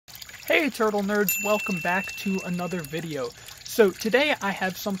Hey turtle nerds, welcome back to another video. So today I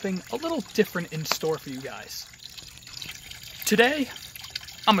have something a little different in store for you guys. Today,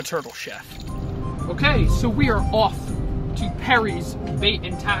 I'm a turtle chef. Okay, so we are off to Perry's Bait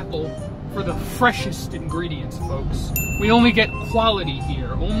and Tackle for the freshest ingredients, folks. We only get quality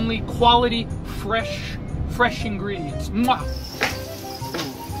here, only quality, fresh ingredients. Mwah!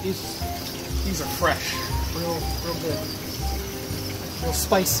 Ooh, these are fresh, real good, real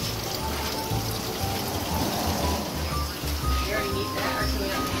spicy.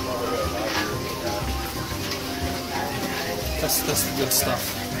 That's the good stuff.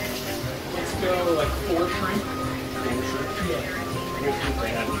 Let's go like 4 shrimp. Yeah.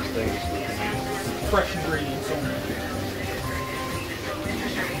 Fresh ingredients only.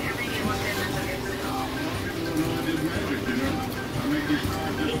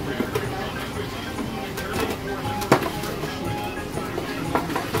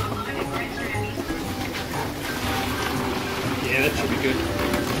 Yeah, that should be good.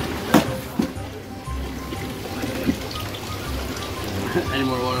 Any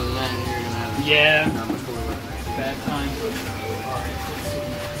more water than that, you're gonna have bad time.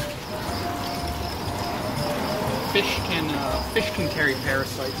 Fish can carry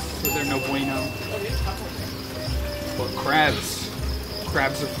parasites, so they're no bueno. But crabs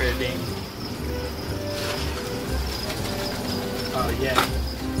are fair game. Yeah.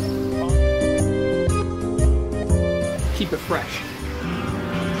 Keep it fresh.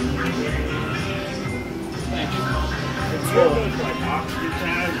 Thank you.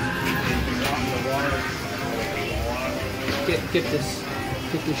 Get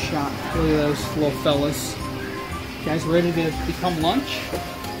this shot. Look at those little fellas. You guys ready to become lunch?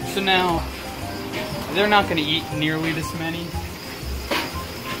 So now, they're not going to eat nearly this many.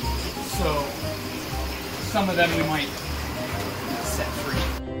 So, some of them we might set free.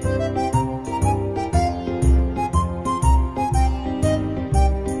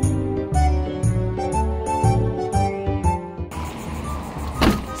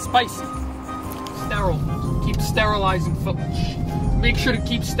 Spicy, sterile, keep sterilizing, make sure to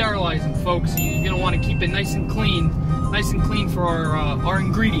keep sterilizing, folks. You're gonna want to keep it nice and clean for our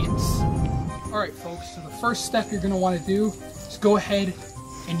ingredients. All right, folks, so the first step you're gonna want to do is go ahead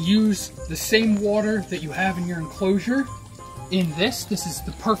and use the same water that you have in your enclosure. In this is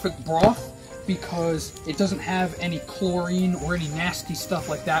the perfect broth because it doesn't have any chlorine or any nasty stuff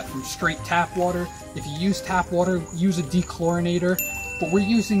like that from straight tap water. If you use tap water, use a dechlorinator. But we're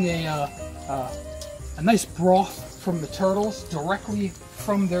using a nice broth from the turtles directly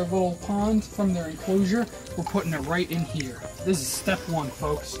from their little pond, from their enclosure. We're putting it right in here. This is step 1,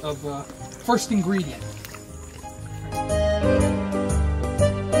 folks, of first ingredient.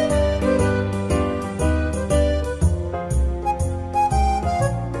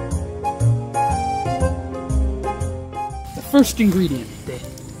 The first ingredient,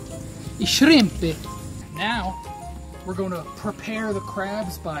 the shrimp. Now, we're going to prepare the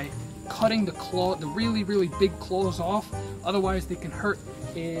crabs by cutting the really big claws off. Otherwise, they can hurt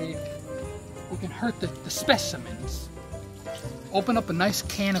the specimens. Open up a nice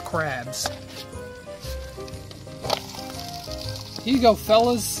can of crabs. Here you go,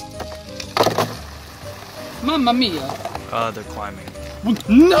 fellas. Mamma mia! They're climbing.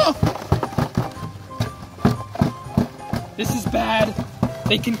 No! This is bad.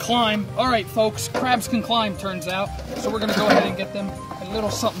 They can climb. All right, folks, crabs can climb, turns out. So we're gonna go ahead and get them a little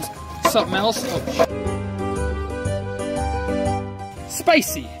something else. Oh.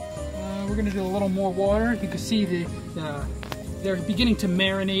 Spicy. We're gonna do a little more water. You can see they're beginning to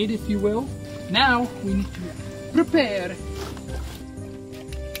marinate, if you will. Now we need to prepare.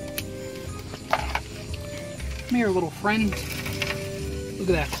 Come here, little friend. Look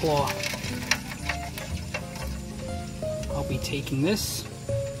at that claw. I'll be taking this.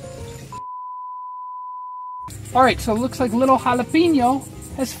 Alright, so it looks like little jalapeno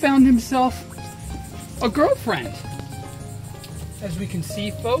has found himself a girlfriend. As we can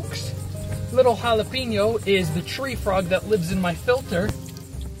see, folks, little jalapeno is the tree frog that lives in my filter,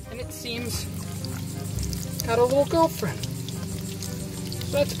 and it seems got a little girlfriend.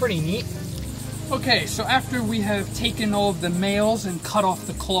 So that's pretty neat. Okay, so after we have taken all of the males and cut off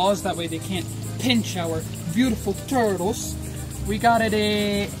the claws, that way they can't pinch our beautiful turtles, we got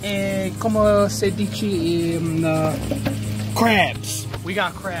it como se dice, crabs. We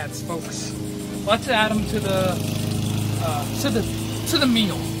got crabs, folks. Let's add them to the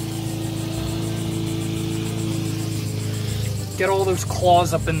meal. Get all those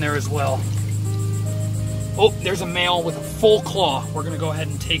claws up in there as well. Oh, there's a male with a full claw. We're gonna go ahead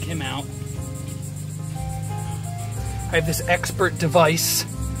and take him out. I have this expert device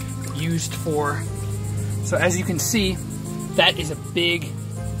used for. So as you can see, that is a big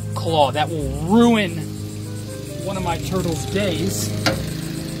claw. That will ruin one of my turtle's days.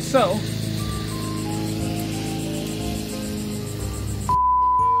 So,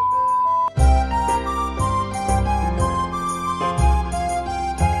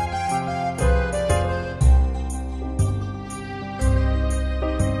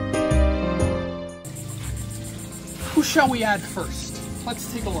 who shall we add first?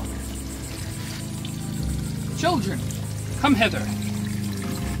 Let's take a look. Children, come hither.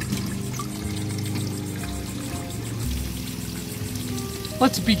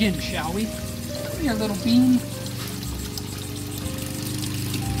 Let's begin, shall we? Come here, little bean.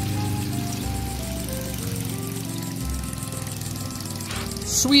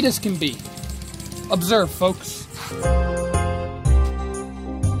 Sweet as can be. Observe, folks.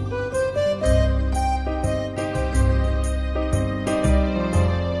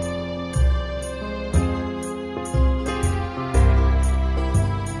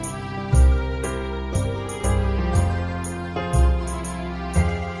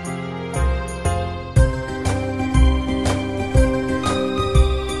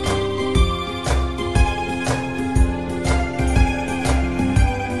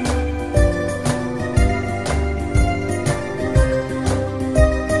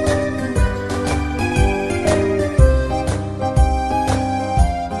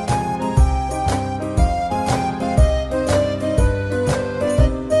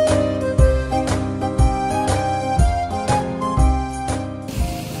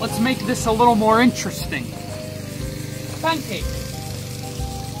 Make this a little more interesting. Pancake.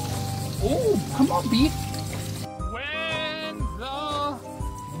 Oh, come on, beef. When the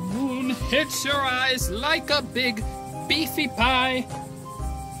moon hits your eyes like a big beefy pie,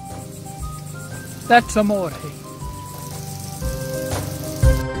 that's amore.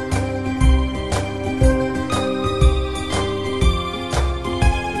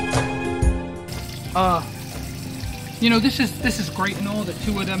 You know, this is great and all, the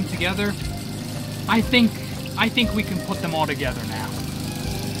two of them together. I think we can put them all together now.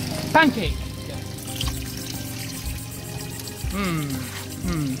 Pancake.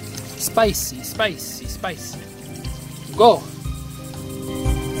 Spicy, spicy, spicy. Go.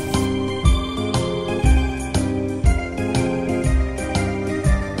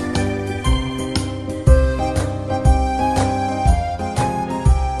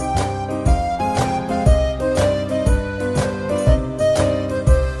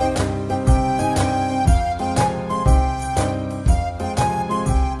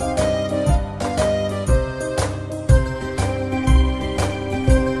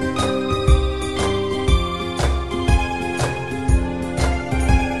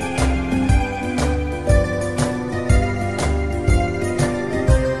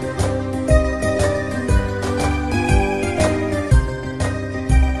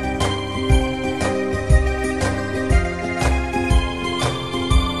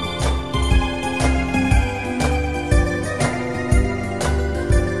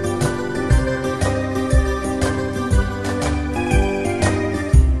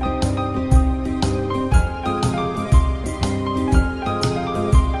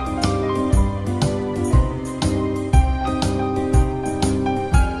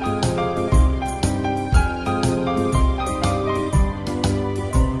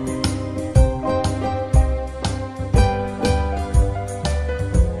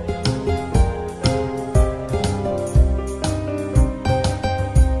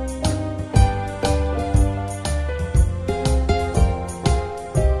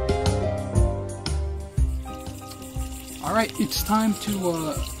 Alright, it's time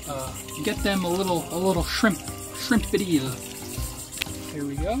to get them a little shrimp video. Here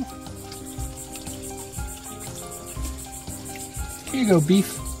we go. Here you go,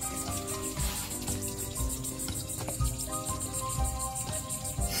 beef.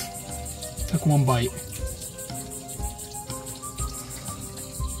 Took one bite.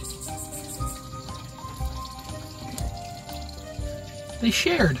 They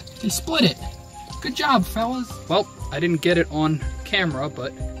shared. They split it. Good job, fellas. Well, I didn't get it on camera,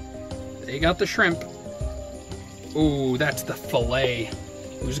 but they got the shrimp. Ooh, that's the fillet.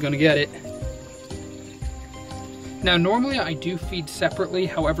 Who's gonna get it? Now, normally I do feed separately.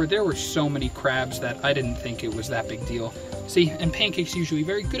 However, there were so many crabs that I didn't think it was that big deal. See, and Pancake's usually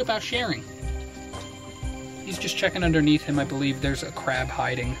very good about sharing. He's just checking underneath him. I believe there's a crab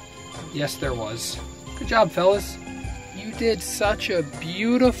hiding. Yes, there was. Good job, fellas. You did such a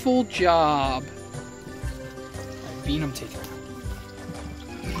beautiful job. Bean, I'm taking.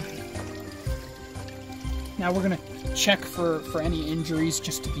 Now we're gonna check for any injuries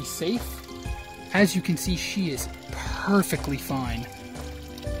just to be safe. As you can see, she is perfectly fine.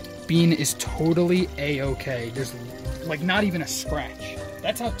 Bean is totally a-okay. There's like not even a scratch.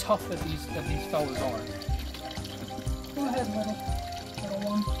 That's how tough that these fellas are. Go ahead, little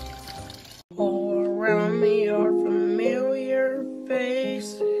one. All around me are familiar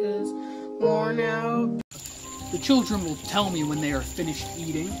faces, worn out. The children will tell me when they are finished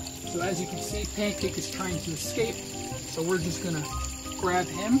eating. So as you can see, Pancake is trying to escape. So we're just gonna grab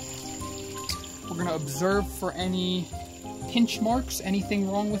him. We're gonna observe for any pinch marks, anything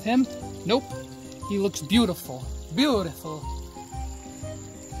wrong with him. Nope, he looks beautiful, beautiful.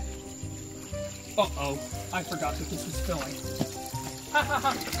 Uh-oh, I forgot that this was filming. Ha ha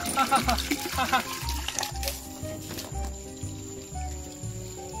ha, ha ha ha, ha ha.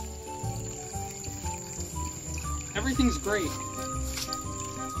 Everything's great.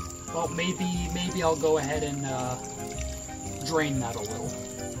 Well, maybe I'll go ahead and drain that a little.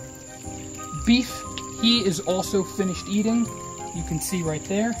 Beef, he is also finished eating. You can see right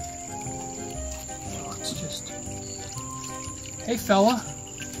there. So it's just, hey fella,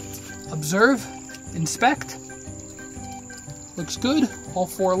 observe, inspect. Looks good. All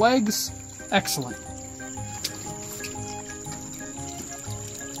 4 legs, excellent.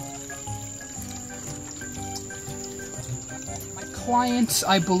 Clients,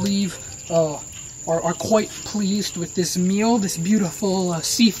 I believe, are quite pleased with this meal, this beautiful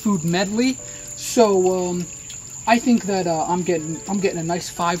seafood medley. So I think that I'm getting a nice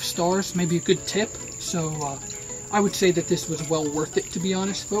 5 stars, maybe a good tip. So I would say that this was well worth it, to be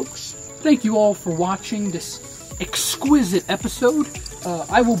honest, folks. Thank you all for watching this exquisite episode.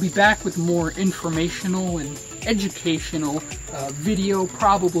 I will be back with more informational and educational video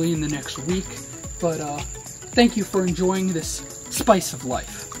probably in the next week. But thank you for enjoying this spice of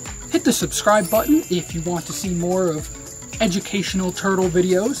life. Hit the subscribe button if you want to see more of educational turtle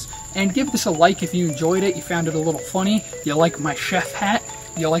videos, and give this a like if you enjoyed it, you found it a little funny, you like my chef hat,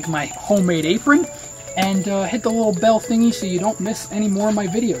 you like my homemade apron, and hit the little bell thingy so you don't miss any more of my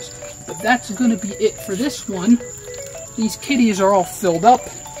videos. But that's gonna be it for this one. These kitties are all filled up,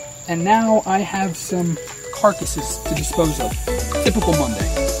 and now I have some carcasses to dispose of. Typical Monday.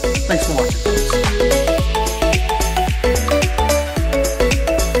 Thanks for watching, folks.